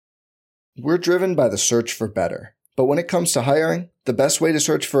We're driven by the search for better. But when it comes to hiring, the best way to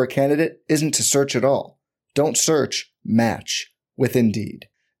search for a candidate isn't to search at all. Don't search, match with Indeed.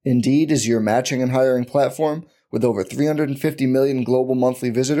 Indeed is your matching and hiring platform with over 350 million global monthly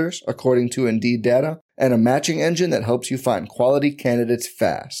visitors, according to Indeed data, and a matching engine that helps you find quality candidates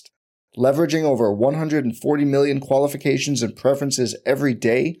fast. Leveraging over 140 million qualifications and preferences every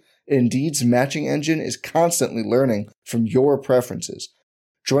day, Indeed's matching engine is constantly learning from your preferences.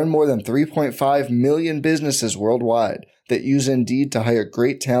 Join more than 3.5 million businesses worldwide that use Indeed to hire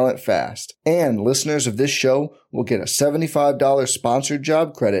great talent fast. And listeners of this show will get a $75 sponsored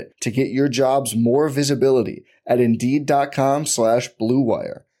job credit to get your jobs more visibility at Indeed.com/Blue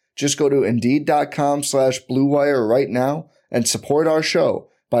Wire. Just go to Indeed.com/Blue Wire right now and support our show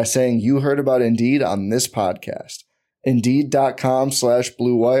by saying you heard about Indeed on this podcast.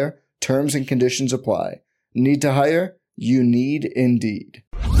 Indeed.com/Blue Wire. Terms and conditions apply. Need to hire? You need Indeed.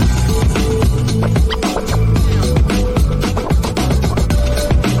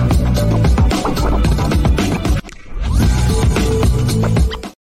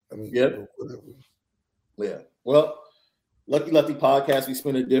 Yep. Yeah. Well, Lucky Lefty podcast, we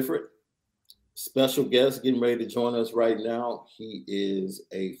spin it different. Special guest getting ready to join us right now. He is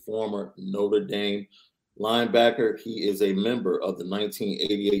a former Notre Dame linebacker. He is a member of the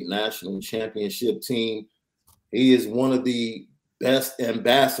 1988 National Championship team. He is one of the best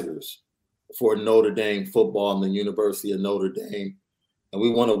ambassadors for Notre Dame football in the University of Notre Dame. And we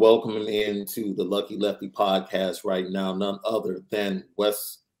want to welcome him into the Lucky Lefty podcast right now, none other than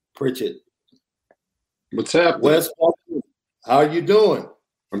Wes Pritchett. What's happening? Wes, how are you doing?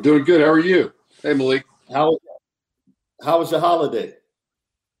 I'm doing good. How are you? Hey, Malik. How was your holiday?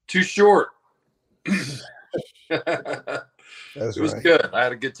 Too short. That's it was right. good. I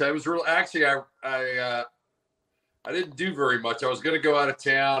had a good time. It was real. Actually, I didn't do very much. I was going to go out of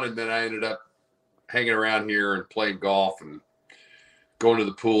town, and then I ended up hanging around here and playing golf and going to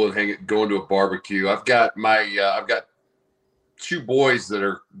the pool and going to a barbecue. I've got two boys that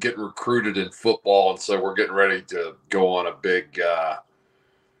are getting recruited in football, and so we're getting ready to go on a big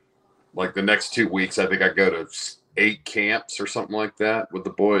like the next 2 weeks. I think I go to 8 camps or something like that with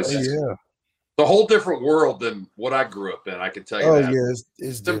the boys. Oh, yeah. It's a whole different world than what I grew up in. I can tell you that. Yeah,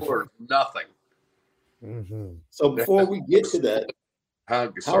 it's similar. different. Nothing. Mm-hmm. So before we get to that,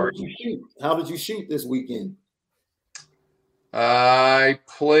 how sorry. did you shoot? How did you shoot this weekend? I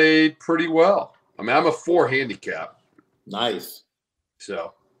played pretty well. I mean, I'm a 4 handicap. Nice.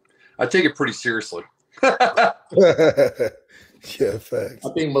 So I take it pretty seriously. Yeah, facts. I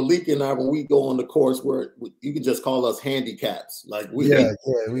think Malik and I, when we go on the course, where you can just call us handicaps. Like we.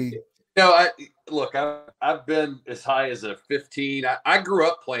 I've been as high as a 15. I grew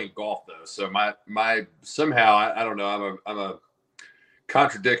up playing golf though, so my somehow I don't know. I'm a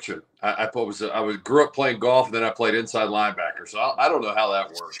contradiction. I grew up playing golf, and then I played inside linebacker. So I don't know how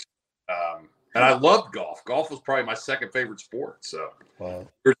that works. And I loved golf. Golf was probably my second favorite sport. So, Wow.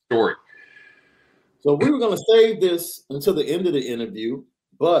 Good story. So we were going to save this until the end of the interview,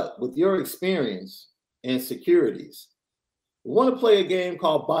 but with your experience and securities, we want to play a game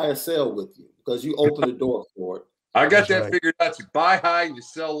called Buy or Sell with you because you opened the door for it. I got that figured out. You buy high and you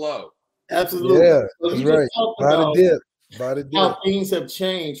sell low. Absolutely. Yeah, So that's you right. Buy the dip. How things have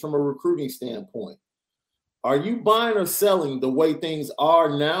changed from a recruiting standpoint. Are you buying or selling the way things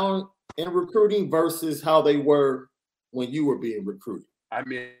are now in recruiting versus how they were when you were being recruited? I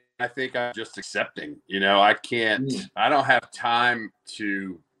mean, I think I'm just accepting. I don't have time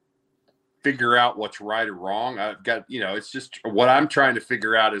to figure out what's right or wrong. I've got, it's just what I'm trying to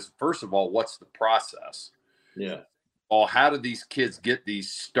figure out is, first of all, what's the process? Yeah. Well, how do these kids get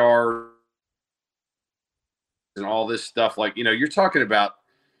these stars and all this stuff? Like, you're talking about,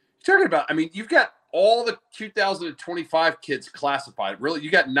 I mean, you've got all the 2025 kids classified. Really, you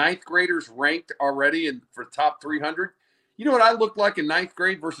got 9th graders ranked already for top 300. You know what I looked like in 9th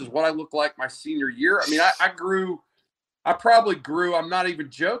grade versus what I looked like my senior year? I mean, I probably grew, I'm not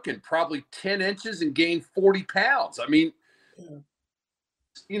even joking, probably 10 inches and gained 40 pounds. I mean,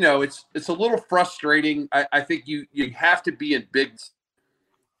 it's a little frustrating. I think you have to be in big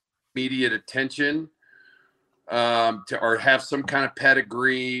immediate attention or have some kind of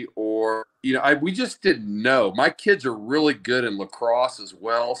pedigree or, we just didn't know. My kids are really good in lacrosse as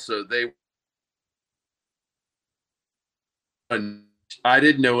well. So I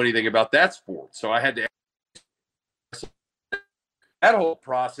didn't know anything about that sport. So I had to, that whole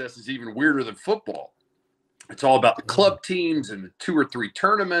process is even weirder than football. It's all about the club teams and the 2 or 3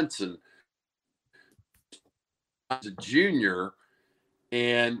 tournaments. And I was a junior,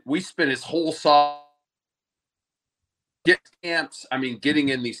 and we spent his whole get camps. I mean, getting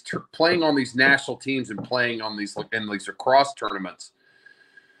in these, playing on these national teams and playing on these lacrosse tournaments.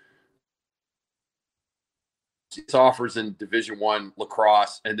 He offers in Division I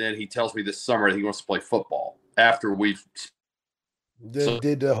lacrosse, and then he tells me this summer that he wants to play football after we've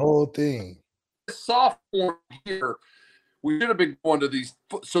did the whole thing. Sophomore year. We should have been going to these.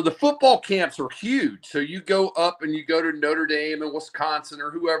 So the football camps are huge. So you go up and you go to Notre Dame and Wisconsin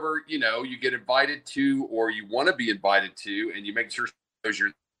or whoever, you know, you get invited to or you want to be invited to, and you make sure your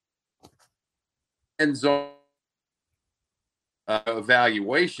end zone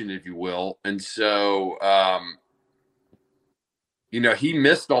evaluation, if you will. And so, you know, he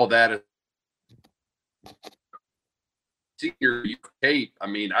missed all that. Senior tape. I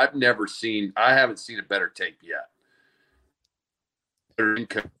mean, I haven't seen a better tape yet.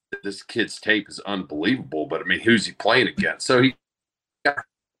 This kid's tape is unbelievable, but I mean, who's he playing against? So he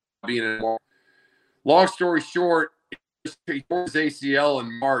being in. Long story short, he tore his ACL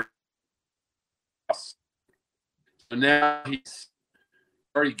in March. So now he's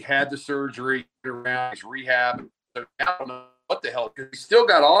already had the surgery, around his rehab. So I don't know what the hell, because he's still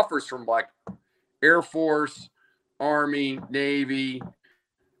got offers from like Air Force, Army, Navy,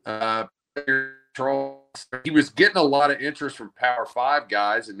 he was getting a lot of interest from Power 5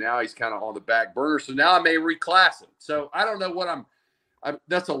 guys, and now he's kind of on the back burner. So now I may reclass him. So I don't know what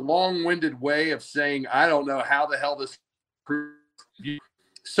that's a long-winded way of saying I don't know how the hell this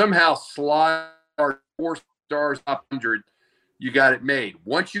somehow slide our 4 stars up 100. You got it made.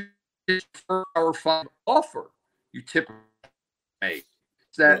 Once you get your Power 5 offer, you typically make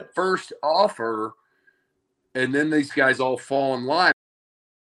that first offer, and then these guys all fall in line.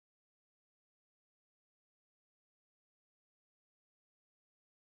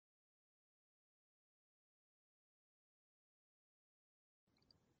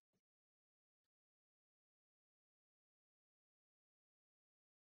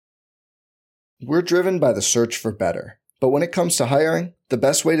 We're driven by the search for better. But when it comes to hiring, the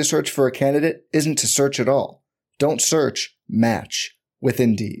best way to search for a candidate isn't to search at all. Don't search, match with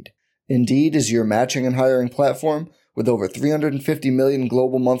Indeed. Indeed is your matching and hiring platform with over 350 million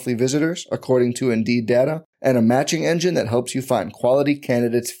global monthly visitors, according to Indeed data, and a matching engine that helps you find quality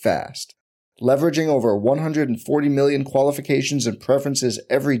candidates fast. Leveraging over 140 million qualifications and preferences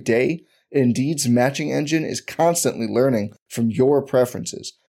every day, Indeed's matching engine is constantly learning from your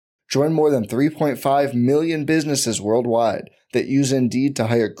preferences. Join more than 3.5 million businesses worldwide that use Indeed to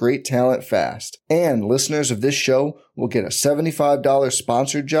hire great talent fast. And listeners of this show will get a $75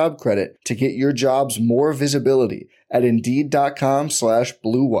 sponsored job credit to get your jobs more visibility at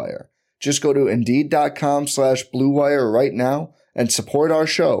Indeed.com/Blue Wire. Just go to Indeed.com/Blue Wire right now and support our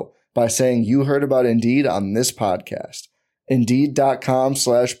show by saying you heard about Indeed on this podcast.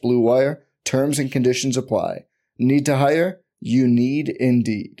 Indeed.com/Blue Wire. Terms and conditions apply. Need to hire? You need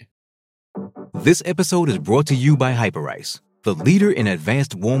Indeed. This episode is brought to you by Hyperice, the leader in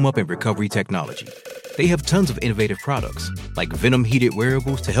advanced warm-up and recovery technology. They have tons of innovative products, like Venom-heated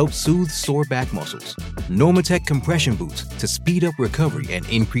wearables to help soothe sore back muscles, Normatec compression boots to speed up recovery and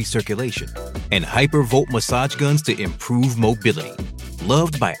increase circulation, and Hypervolt massage guns to improve mobility.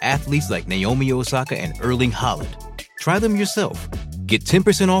 Loved by athletes like Naomi Osaka and Erling Haaland. Try them yourself. Get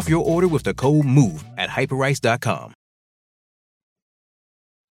 10% off your order with the code MOVE at Hyperice.com.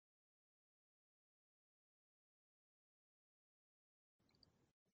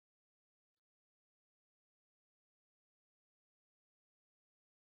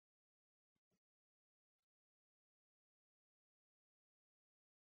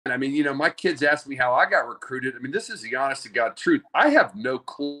 I mean, you know, my kids ask me how I got recruited. I mean, this is the honest to God truth. I have no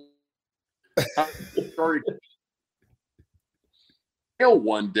clue. I started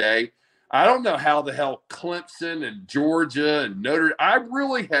one day. I don't know how the hell Clemson and Georgia and Notre. I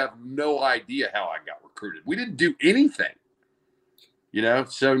really have no idea how I got recruited. We didn't do anything, you know.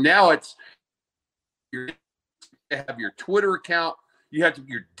 So now it's you have your Twitter account.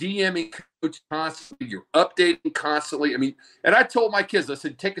 You're DMing coach constantly. You're updating constantly. I mean, and I told my kids, I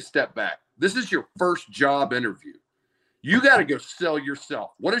said, take a step back. This is your first job interview. You got to go sell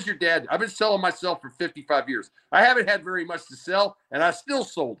yourself. What is your dad? I've been selling myself for 55 years. I haven't had very much to sell, and I still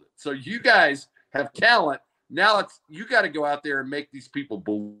sold it. So you guys have talent. Now you got to go out there and make these people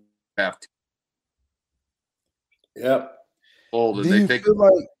believe. Yep. Oh, Do you feel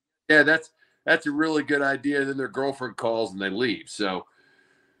like yeah, that's a really good idea. Then their girlfriend calls and they leave. So,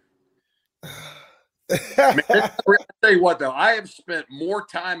 I mean, I'll tell you what, though, I have spent more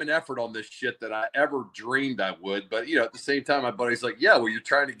time and effort on this shit than I ever dreamed I would. But, you know, at the same time, my buddy's like, yeah, well, you're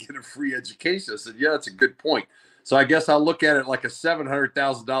trying to get a free education. I said, yeah, that's a good point. So I guess I'll look at it like a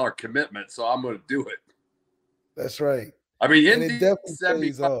 $700,000 commitment. So I'm going to do it. That's right. I mean, And it Indy definitely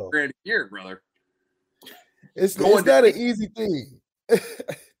pays $75 off. grand a year, brother. It's Going not to an easy thing.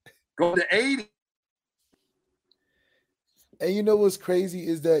 Going to 80. And you know what's crazy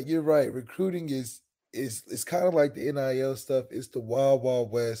is that you're right. Recruiting is kind of like the NIL stuff. It's the wild,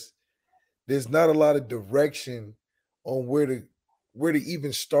 wild west. There's not a lot of direction on where to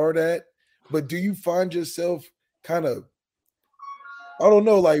even start at. But do you find yourself kind of, I don't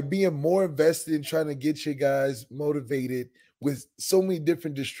know, like being more invested in trying to get your guys motivated with so many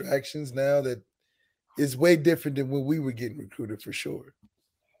different distractions now that is way different than when we were getting recruited for sure.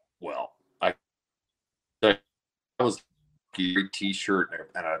 Well, I was a t-shirt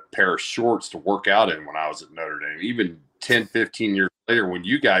and a pair of shorts to work out in when I was at Notre Dame. Even 10, 15 years later, when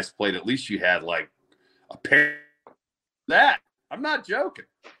you guys played, at least you had like a pair of that. I'm not joking.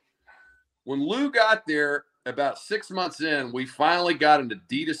 When Lou got there, about 6 months in, we finally got an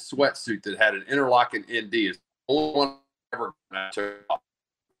Adidas sweatsuit that had an interlocking ND. It's the only one I ever took off.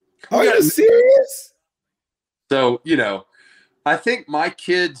 Are you serious? So, I think my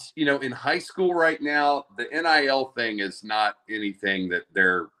kids, in high school right now, the NIL thing is not anything that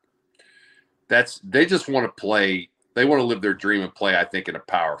they just want to play. They want to live their dream and play, I think, in a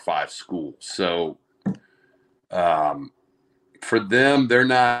Power 5 school. So for them, they're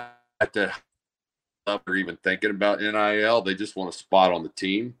not at the level they're even thinking about NIL. They just want a spot on the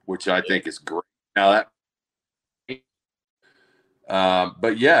team, which I think is great. Now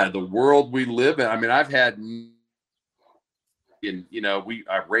but yeah, the world we live in, I mean, I've had, and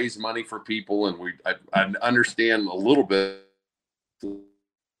I raise money for people, and I understand a little bit.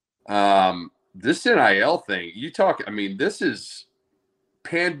 This NIL thing, this is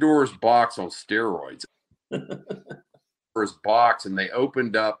Pandora's box on steroids. Pandora's box, and they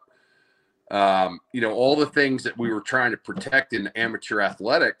opened up, all the things that we were trying to protect in amateur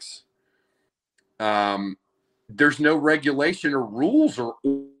athletics. There's no regulation or rules or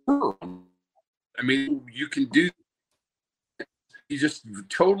order. I mean, you can do. You just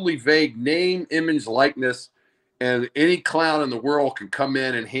totally vague name, image, likeness, and any clown in the world can come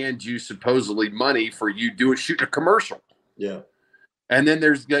in and hand you supposedly money for you shooting a commercial. Yeah. And then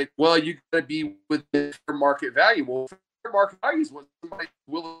there's like, well, you got to be within fair market value. Well, fair market value is what somebody's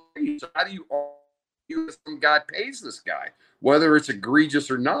willing to pay. So how do you argue if some guy pays this guy, whether it's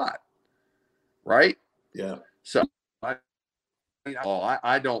egregious or not? Right? Yeah. So I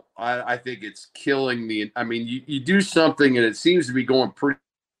think it's killing me. I mean, you do something and it seems to be going pretty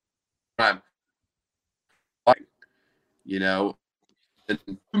time. And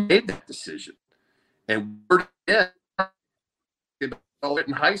who made that decision? And we're in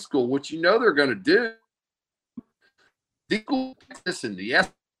high school, what they're going to do. Listen, the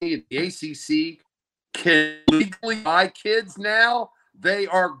SEC and the ACC can legally buy kids now. They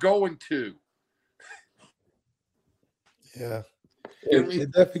are going to. Yeah. They're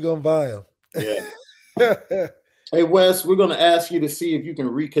definitely going to buy them. Yeah. Hey, Wes, we're going to ask you to see if you can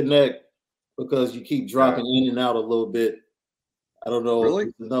reconnect because you keep dropping in and out a little bit. I don't know really?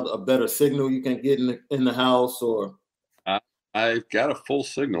 If there's a better signal you can get in the house or. I've got a full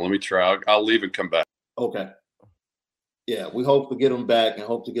signal. Let me try. I'll leave and come back. Okay. Yeah, we hope to get them back and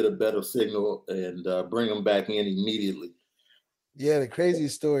hope to get a better signal and bring them back in immediately. Yeah, the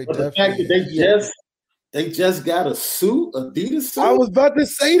craziest story. But definitely. The fact that they just got a suit, Adidas suit. I was about to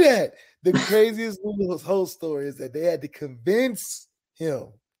say that. The craziest whole story is that they had to convince him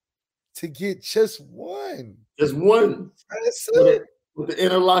to get just one. Just one. With the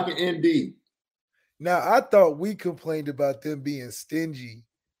interlocking ND. Now, I thought we complained about them being stingy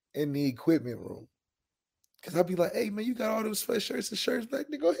in the equipment room. Because I'd be like, hey, man, you got all those sweatshirts and shirts back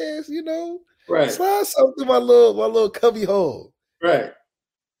there. Go ahead, right. Slide something in my little cubby hole. Right.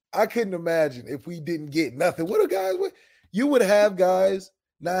 I couldn't imagine if we didn't get nothing. What are guys? You would have guys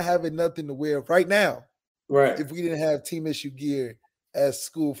not having nothing to wear right now. Right. If we didn't have team issue gear at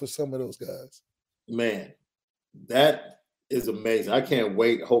school for some of those guys. Man, that is amazing. I can't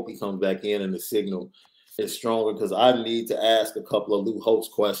wait. Hope he comes back in and the signal is stronger because I need to ask a couple of Lou Holtz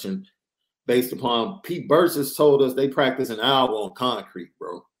questions based upon Pete Burns has told us they practice an hour on concrete,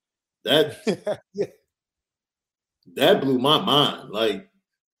 bro. That blew my mind. Like,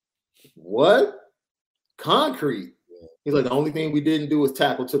 what? Concrete. He's like, the only thing we didn't do was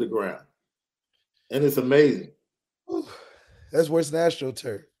tackle to the ground. And it's amazing. That's worse than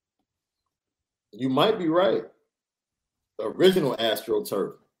AstroTurf. You might be right. The original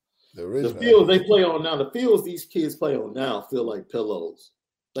AstroTurf. The fields they play on now, the fields these kids play on now feel like pillows.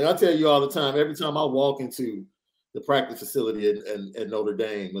 Like I tell you all the time, every time I walk into the practice facility at Notre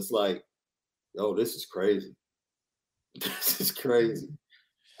Dame, it's like, yo, this is crazy. This is crazy.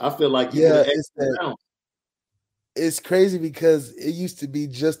 I feel like it's that. it's crazy because it used to be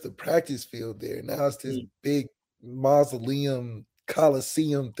just a practice field there. Now it's this big mausoleum,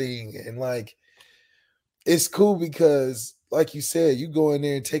 coliseum thing. And like, it's cool because, like you said, you go in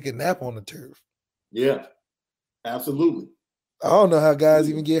there and take a nap on the turf. Yeah, absolutely. I don't know how guys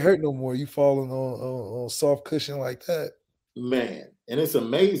even get hurt no more. You falling on soft cushion like that. Man, and it's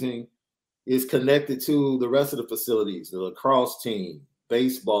amazing. It's connected to the rest of the facilities, the lacrosse team,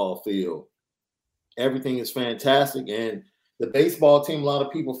 baseball field. Everything is fantastic. And the baseball team, a lot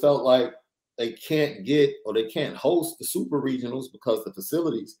of people felt like they can't get or they can't host the super regionals because the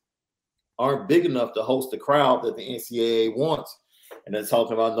facilities aren't big enough to host the crowd that the NCAA wants. And they're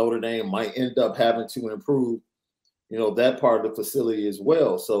talking about Notre Dame might end up having to improve, that part of the facility as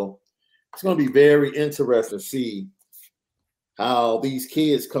well. So it's going to be very interesting to see how these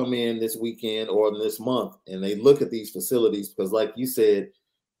kids come in this weekend or this month and they look at these facilities because, like you said,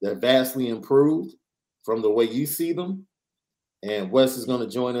 they're vastly improved from the way you see them. And Wes is going to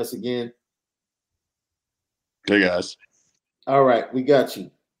join us again. Hey, guys. All right, we got you.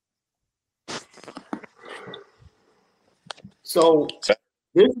 So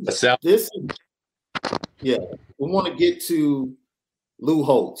this we want to get to Lou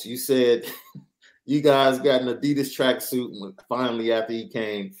Holtz. You said you guys got an Adidas tracksuit finally after he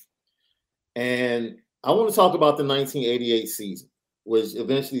came. And I want to talk about the 1988 season, which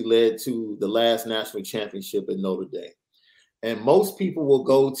eventually led to the last national championship at Notre Dame. And most people will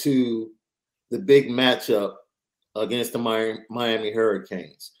go to the big matchup against the Miami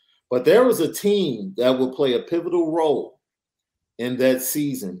Hurricanes. But there was a team that would play a pivotal role in that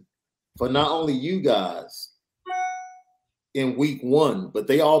season for not only you guys in week one, but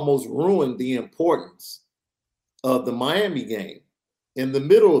they almost ruined the importance of the Miami game in the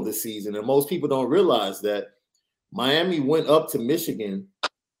middle of the season. And most people don't realize that Miami went up to Michigan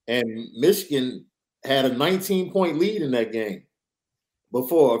and Michigan had a 19-point lead in that game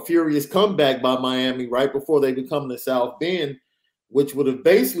before a furious comeback by Miami right before they become the South Bend, which would have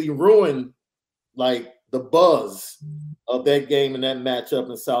basically ruined like the buzz of that game and that matchup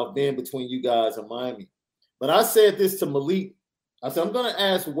in South Bend between you guys and Miami. But I said this to Malik. I said, I'm going to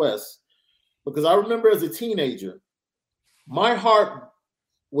ask Wes, because I remember as a teenager, my heart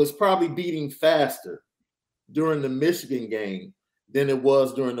was probably beating faster during the Michigan game than it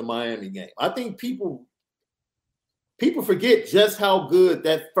was during the Miami game. I think people forget just how good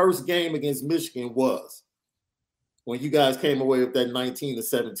that first game against Michigan was when you guys came away with that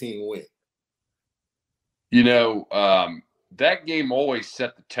 19-17 win. That game always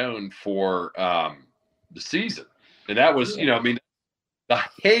set the tone for the season. And that was, the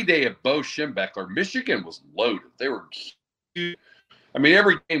heyday of Bo Schembechler. Michigan was loaded. They were huge. I mean,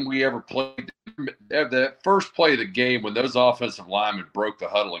 every game we ever played, the first play of the game when those offensive linemen broke the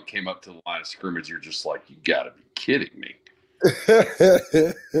huddle and came up to the line of scrimmage, you're just like, you got to be kidding me.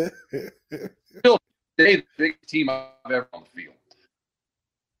 Still, the biggest team I've ever on the field.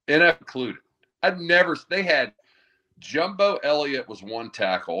 NF included. They had Jumbo Elliott was one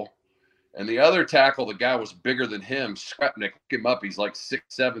tackle, and the other tackle, the guy was bigger than him. Skrapnik, look him up. He's like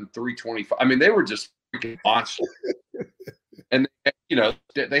 6'7", 325. I mean, they were just freaking monsters. And,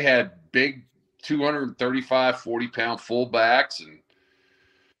 they had big 235, 40-pound fullbacks. And,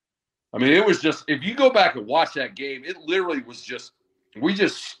 I mean, it was just – if you go back and watch that game, it literally was just – we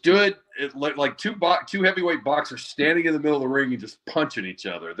just stood like two heavyweight boxers standing in the middle of the ring and just punching each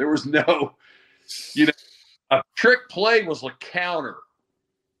other. There was no – a trick play was a counter.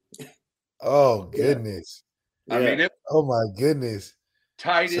 Oh goodness! Yeah. I mean, oh my goodness!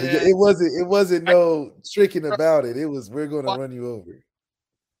 Tight end. It wasn't no tricking about it. It was we're going to run you over.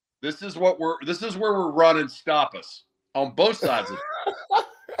 This is where we're running. Stop us on both sides of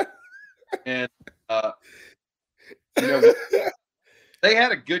it. And they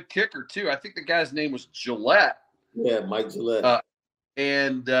had a good kicker too. I think the guy's name was Gillette. Yeah, Mike Gillette.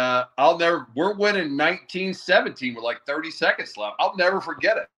 We're winning 19-17 with like 30 seconds left. I'll never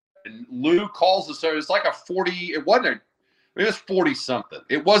forget it. And Lou calls us. So it's like a 40. It wasn't. It was 40 something.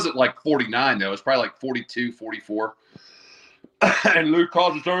 It wasn't like 49 though. It was probably like 42, 44. And Lou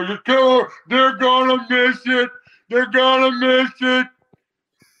calls us over. They're gonna miss it. They're gonna miss it.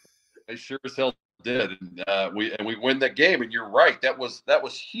 They sure as hell did. And we win that game. And you're right. That was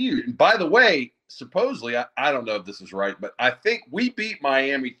huge. And by the way, supposedly, I don't know if this is right, but I think we beat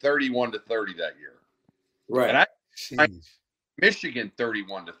Miami 31-30 that year. Right. And Michigan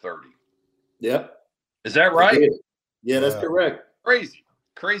 31-30. Yep. Is that right? Yeah, that's correct. Crazy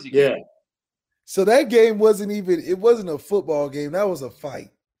game. Yeah. So that game wasn't a football game. That was a fight.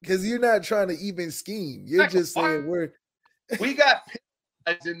 Because you're not trying to even scheme. You're just saying we got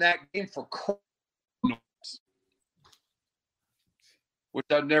penalized in that game for criminals. which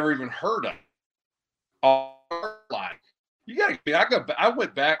I've never even heard of. Like, you got to. I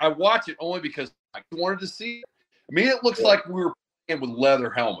went back. I watched it only because I wanted to see it. I mean, it looks like we were playing with leather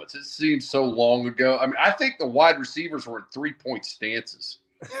helmets. It seems so long ago. I mean, I think the wide receivers were in 3-point stances.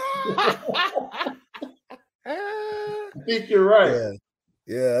 I think you're right.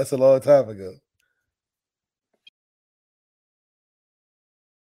 Yeah, that's a long time ago.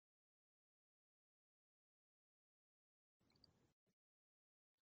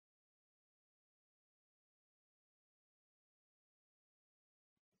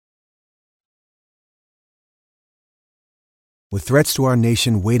 With threats to our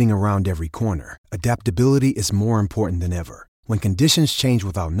nation waiting around every corner, adaptability is more important than ever. When conditions change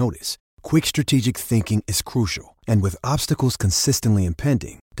without notice, quick strategic thinking is crucial. And with obstacles consistently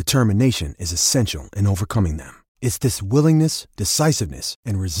impending, determination is essential in overcoming them. It's this willingness, decisiveness,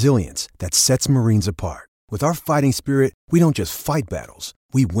 and resilience that sets Marines apart. With our fighting spirit, we don't just fight battles,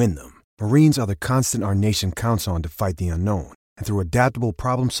 we win them. Marines are the constant our nation counts on to fight the unknown. And through adaptable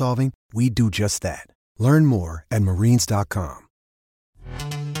problem solving, we do just that. Learn more at marines.com.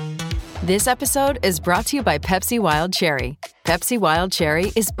 This episode is brought to you by Pepsi Wild Cherry. Pepsi Wild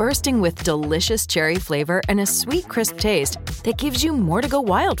Cherry is bursting with delicious cherry flavor and a sweet, crisp taste that gives you more to go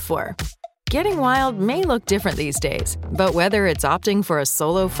wild for. Getting wild may look different these days, but whether it's opting for a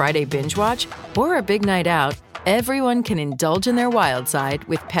solo Friday binge watch or a big night out, everyone can indulge in their wild side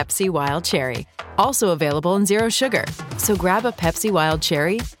with Pepsi Wild Cherry. Also available in Zero Sugar. So grab a Pepsi Wild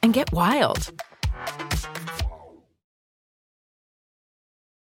Cherry and get wild.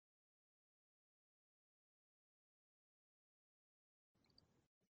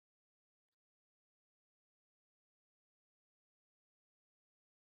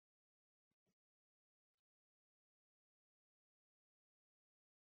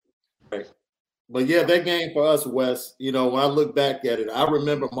 Right. But yeah, that game for us, Wes, when I look back at it, I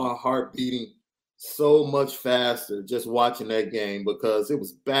remember my heart beating so much faster just watching that game because it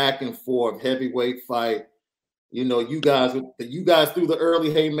was back and forth, heavyweight fight. You guys threw the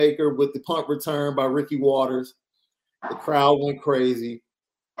early haymaker with the punt return by Ricky Waters. The crowd went crazy.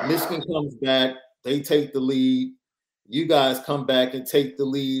 Michigan comes back. They take the lead. You guys come back and take the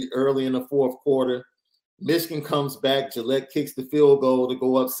lead early in the fourth quarter. Michigan comes back. Gillette kicks the field goal to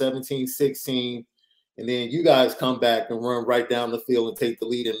go up 17-16. And then you guys come back and run right down the field and take the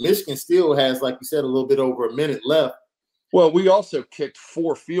lead. And Michigan still has, like you said, a little bit over a minute left. Well, we also kicked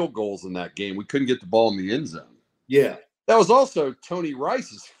 4 field goals in that game. We couldn't get the ball in the end zone. Yeah. That was also Tony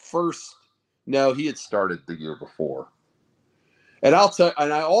Rice's first. No, he had started the year before. And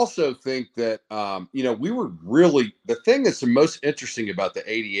I also think that, we were really, the thing that's the most interesting about the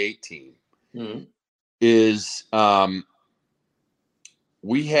 88 team is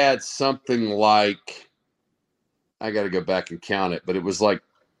we had something like, I got to go back and count it, but it was like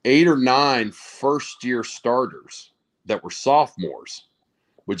 8 or 9 first-year starters that were sophomores.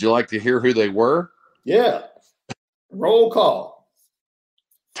 Would you like to hear who they were? Yeah. Roll call.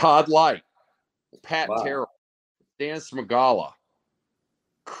 Todd Light, Pat Terrell, Dan Smagala,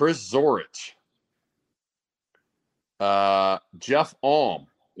 Chris Zorich, Jeff Alm.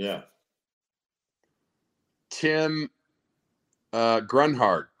 Yeah. Tim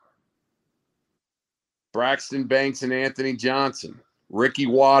Grunhard, Braxton Banks and Anthony Johnson, Ricky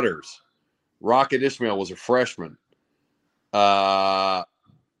Waters, Rocket Ishmael was a freshman,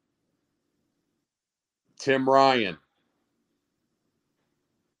 Tim Ryan,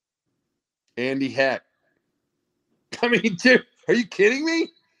 Andy Heck. I mean, dude, are you kidding me?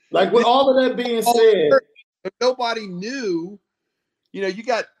 Like, with all of that being said, nobody knew. You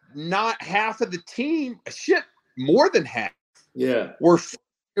got not half of the team. Shit, more than half. Yeah, were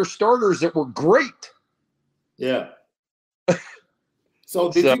your starters that were great. Yeah.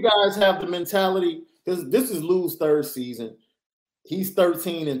 So did you guys have the mentality? Because this is Lou's third season. He's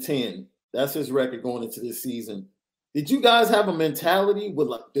 13-10. That's his record going into this season. Did you guys have a mentality with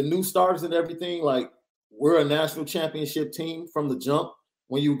like the new starters and everything? Like, we're a national championship team from the jump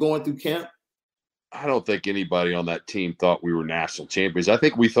when you were going through camp? I don't think anybody on that team thought we were national champions. I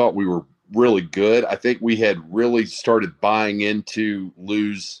think we thought we were really good. I think we had really started buying into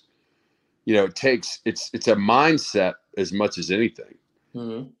Lou's, it's a mindset as much as anything.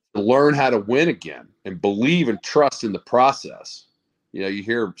 To learn how to win again and believe and trust in the process. You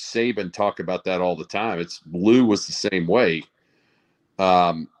hear Saban talk about that all the time. Lou was the same way.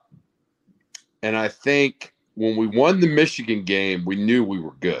 And I think when we won the Michigan game, we knew we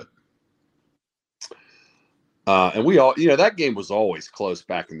were good. And we all, that game was always close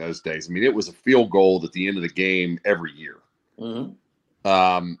back in those days. I mean, it was a field goal at the end of the game every year.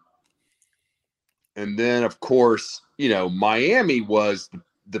 And then, of course, Miami was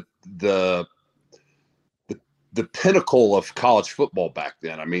the pinnacle of college football back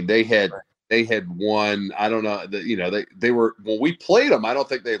then. I mean, they had won. I don't know. They were, when we played them, I don't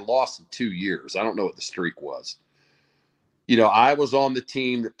think they lost in 2 years. I don't know what the streak was. I was on the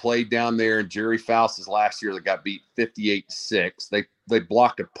team that played down there in Jerry Faust's last year that got beat 58-6. They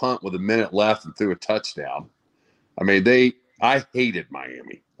blocked a punt with a minute left and threw a touchdown. I mean, I hated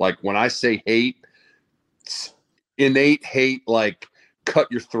Miami. Like, when I say hate, innate hate, like cut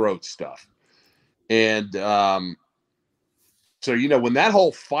your throat stuff. And so, when that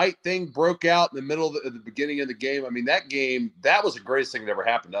whole fight thing broke out in the middle of the beginning of the game, I mean, that was the greatest thing that ever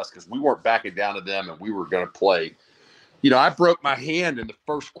happened to us, because we weren't backing down to them and we were going to play. I broke my hand in the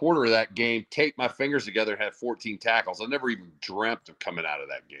first quarter of that game, taped my fingers together, and had 14 tackles. I never even dreamt of coming out of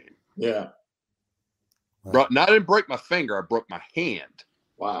that game. Yeah. Wow. I didn't break my finger. I broke my hand.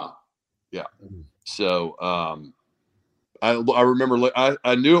 Wow. Yeah. So I remember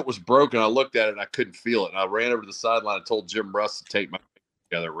I knew it was broken. I looked at it and I couldn't feel it. And I ran over to the sideline and told Jim Russ to take my finger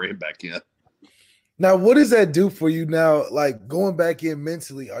together, ran back in. Now, what does that do for you now? Like, going back in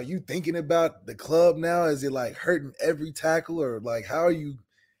mentally, are you thinking about the club now? Is it like hurting every tackle, or like how are you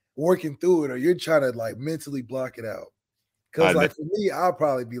working through it, or you're trying to like mentally block it out? Because like for me, I'll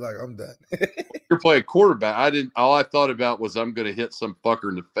probably be like, I'm done. You're playing quarterback. All I thought about was I'm going to hit some fucker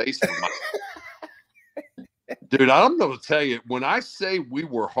in the face with my dude. I'm going to tell you, when I say we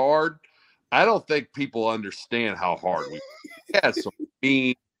were hard, I don't think people understand how hard we had some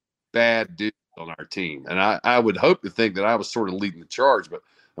mean, bad dudes on our team. And I would hope to think that I was sort of leading the charge. But,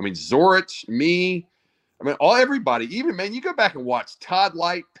 I mean, Zorich, me, I mean, everybody, even, man, you go back and watch Todd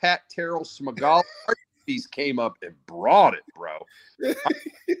Light, Pat Terrell, Smagal, these came up and brought it, bro.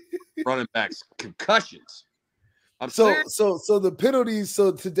 Running backs, concussions. So the penalties.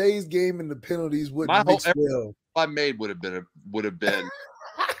 So today's game and the penalties wouldn't mix well. I made would have been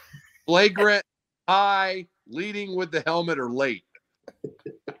flagrant, high, leading with the helmet, or late.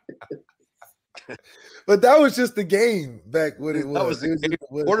 But that was just the game back when it was. That was the game.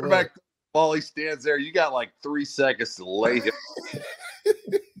 Quarterback ball, he stands there. You got like 3 seconds to lay him.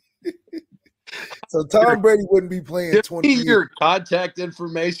 So Tom Brady wouldn't be playing 20 years. Your contact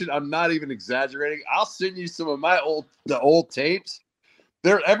information. I'm not even exaggerating. I'll send you some of the old tapes.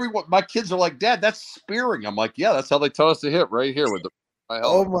 My kids are like, Dad, that's spearing. I'm like, yeah, that's how they taught us to hit, right here with my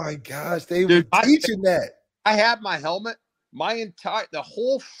helmet. Oh my gosh, they were teaching that. I have my helmet. The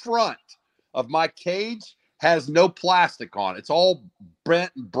whole front of my cage has no plastic on. It's all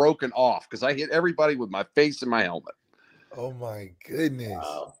bent and broken off because I hit everybody with my face in my helmet. Oh my goodness.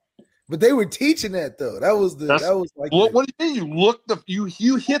 Wow. But they were teaching that though. That was like what do you mean?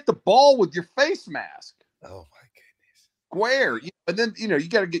 You hit the ball with your face mask. Oh my goodness. Square. And then you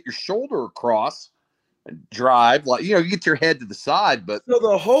got to get your shoulder across and drive, like you get your head to the side. But so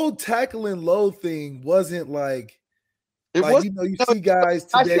the whole tackling low thing wasn't like it was. You see guys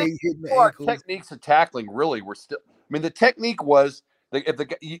today hitting the ankles. Techniques of tackling really were still. I mean, the technique was.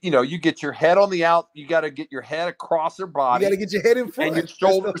 You get your head on the out. You got to get your head across their body. You got to get your head in front. And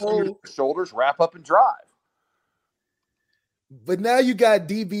your shoulders wrap up and drive. But now you got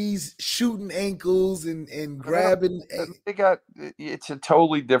DBs shooting ankles and grabbing. It's a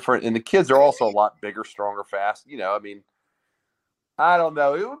totally different. And the kids are also a lot bigger, stronger, fast. I mean, I don't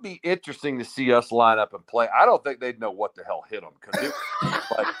know. It would be interesting to see us line up and play. I don't think they'd know what the hell hit them because it was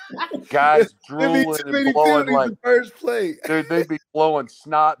like guys drooling and blowing like first play. Dude, they'd be blowing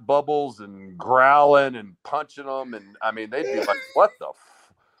snot bubbles and growling and punching them, and I mean they'd be like, "What the?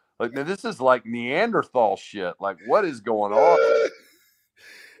 Like man, this is like Neanderthal shit. Like what is going on?"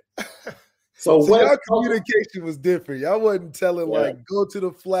 So y'all communication was different. Y'all wasn't telling like go to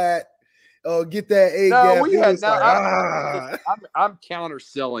the flat. Oh, get that A gap. No, we had. I'm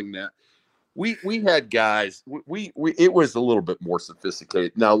counterselling that. We had guys. We it was a little bit more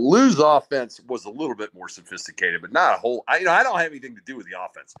sophisticated. Now Lou's offense was a little bit more sophisticated, but not a whole. I don't have anything to do with the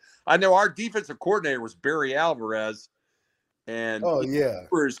offense. I know our defensive coordinator was Barry Alvarez, and we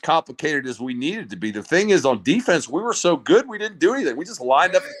were as complicated as we needed to be. The thing is, on defense, we were so good we didn't do anything. We just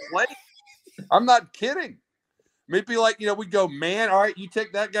lined up and played. I'm not kidding. Maybe like, we'd go, man, all right, you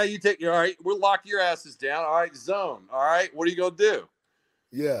take that guy, all right, we'll lock your asses down. All right, zone. All right, what are you going to do?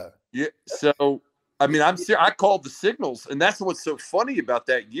 Yeah. Yeah. So, I mean, I called the signals, and that's what's so funny about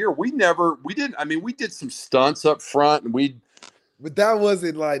that year. We did some stunts up front, and but that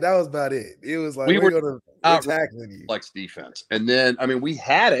wasn't like, that was about it. It was like, we're tackling you. Flex defense. And then, I mean, we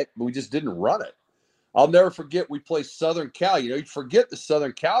had it, but we just didn't run it. I'll never forget, we played Southern Cal. You forget the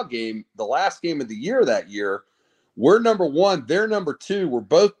Southern Cal game, the last game of the year that year. We're number 1. They're number 2. We're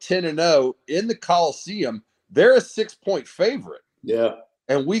both 10-0 in the Coliseum. They're a 6-point favorite. Yeah.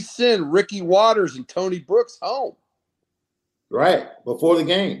 And we send Ricky Waters and Tony Brooks home. Right. Before the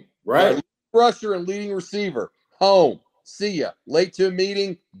game. Right. Leading rusher and leading receiver home. See ya. Late to a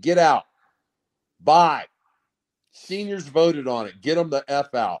meeting. Get out. Bye. Seniors voted on it. Get them the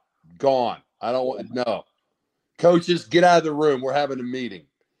F out. Gone. I don't want no. Coaches, get out of the room. We're having a meeting.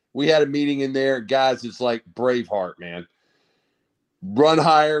 We had a meeting in there. Guys, it's like Braveheart, man. Run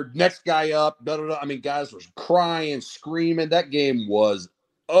higher. Next guy up. Blah, blah, blah. I mean, guys were crying, screaming. That game was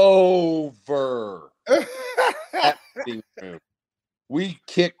over. We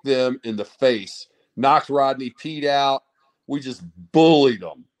kicked them in the face. Knocked Rodney Pete out. We just bullied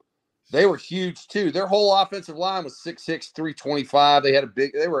them. They were huge, too. Their whole offensive line was 6'6", 325.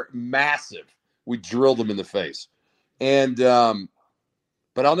 They were massive. We drilled them in the face. And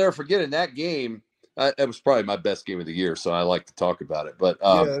but I'll never forget in that game, it was probably my best game of the year, so I like to talk about it. But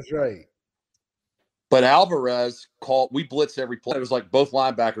yeah, that's right. But Alvarez we blitzed every play. It was like both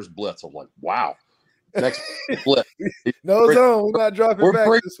linebackers blitz. I'm like, wow. Next blitz. No zone. We're not dropping back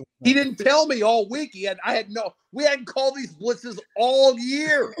this one. He didn't tell me all week. We hadn't called these blitzes all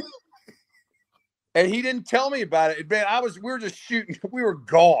year. And he didn't tell me about it. Man, we were just shooting. We were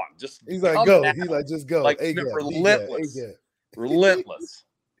gone. He's like, go. He's like, just go. Like, relentless. Relentless.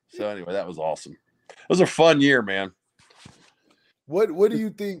 So anyway, that was awesome. It was a fun year, man. What do you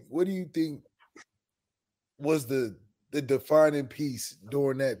think was the defining piece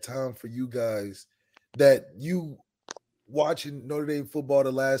during that time for you guys that you watching Notre Dame football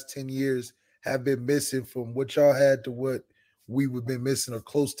the last 10 years have been missing from what y'all had to what we've been missing or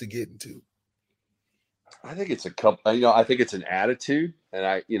close to getting to? I think it's a couple. I think it's an attitude, and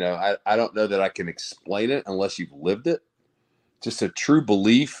I don't know that I can explain it unless you've lived it. Just a true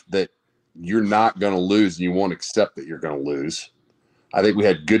belief that you're not going to lose, and you won't accept that you're going to lose. I think we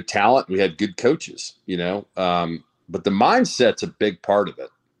had good talent, we had good coaches, but the mindset's a big part of it.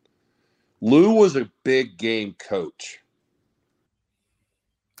 Lou was a big game coach.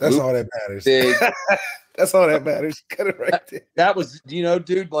 That's all that matters. That's all that matters. Cut it right there. That was,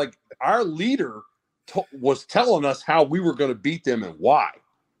 dude, like our leader was telling us how we were going to beat them and why.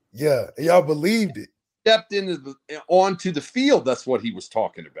 Yeah, and y'all believed it. Stepped onto the field. That's what he was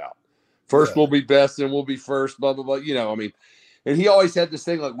talking about. First we'll be best, and we'll be first. Blah blah blah. And he always had this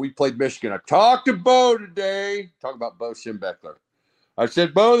thing like we played Michigan. I talked to Bo today. Talk about Bo Schembechler. I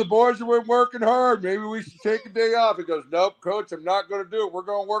said, Bo, the boys have been working hard. Maybe we should take a day off. He goes, nope, coach, I'm not going to do it. We're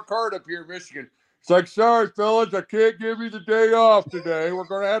going to work hard up here in Michigan. It's like, sorry, fellas, I can't give you the day off today. We're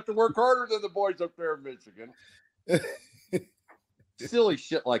going to have to work harder than the boys up there in Michigan. Silly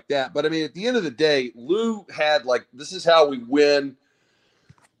shit like that. But, at the end of the day, Lou had, this is how we win.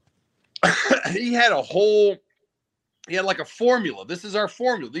 He had a formula. This is our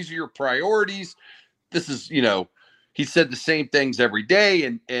formula. These are your priorities. This is, he said the same things every day.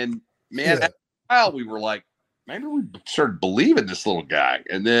 And man, after a while, we were like, maybe we started believing this little guy.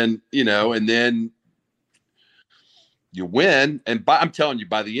 And then, and then you win. And I'm telling you,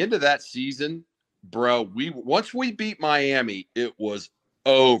 by the end of that season, bro, once we beat Miami, it was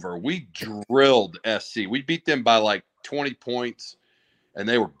over. We drilled SC. We beat them by 20 points, and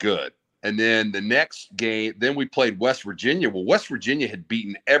they were good. And then the next game, then we played West Virginia. Well, West Virginia had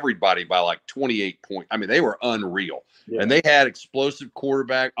beaten everybody by 28 points. They were unreal. Yeah. And they had explosive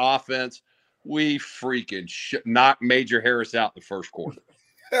quarterback offense. We freaking knocked Major Harris out in the first quarter.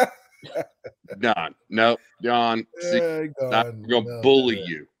 Done. Nope. John. We're going to bully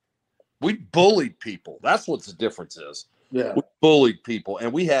you. We bullied people. That's what the difference is. Yeah. We bullied people,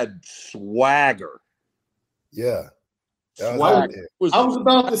 and we had swagger. Yeah. I was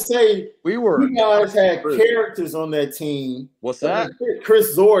about to say, you guys had characters on that team. What's that?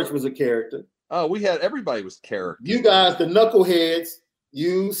 Chris Zorich was a character. Oh, everybody was character. You guys, the knuckleheads,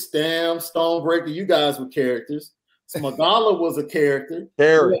 you, Stam, Stonebreaker, you guys were characters. Magala was a character.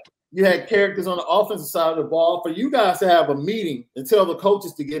 You had characters on the offensive side of the ball. For you guys to have a meeting and tell the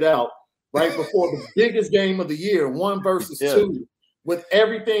coaches to get out right before the biggest game of the year, 1 versus 2. With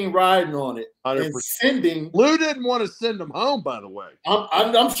everything riding on it, 100%. And sending. Lou didn't want to send them home, by the way.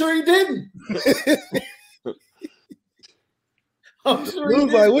 I'm sure he didn't. I'm sure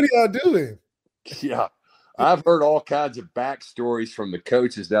Lou's like, what are y'all doing? Yeah, I've heard all kinds of backstories from the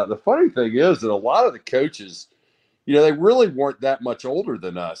coaches. Now, the funny thing is that a lot of the coaches, they really weren't that much older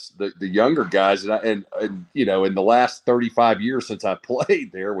than us, the younger guys, and in the last 35 years since I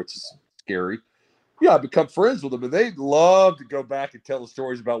played there, which is scary. Yeah, I've become friends with them, and they'd love to go back and tell the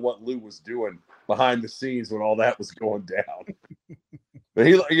stories about what Lou was doing behind the scenes when all that was going down. But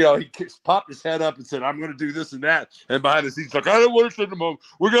he popped his head up and said, "I'm going to do this and that." And behind the scenes, like, "I don't want to send him home.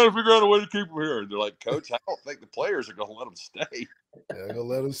 We got to figure out a way to keep him here." And they're like, "Coach, I don't think the players are going to let him stay." They're going to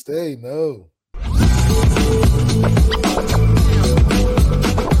let him stay. No.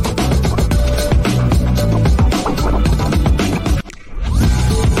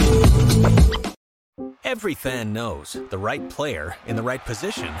 Every fan knows the right player in the right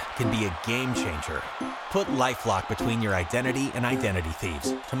position can be a game changer. Put LifeLock between your identity and identity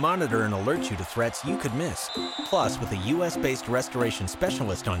thieves to monitor and alert you to threats you could miss. Plus, with a U.S.-based restoration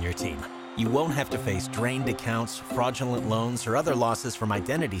specialist on your team, you won't have to face drained accounts, fraudulent loans, or other losses from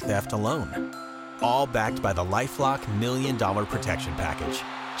identity theft alone. All backed by the LifeLock $1 Million Protection Package.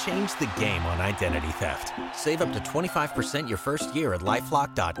 Change the game on identity theft. Save up to 25% your first year at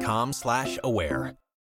LifeLock.com/aware.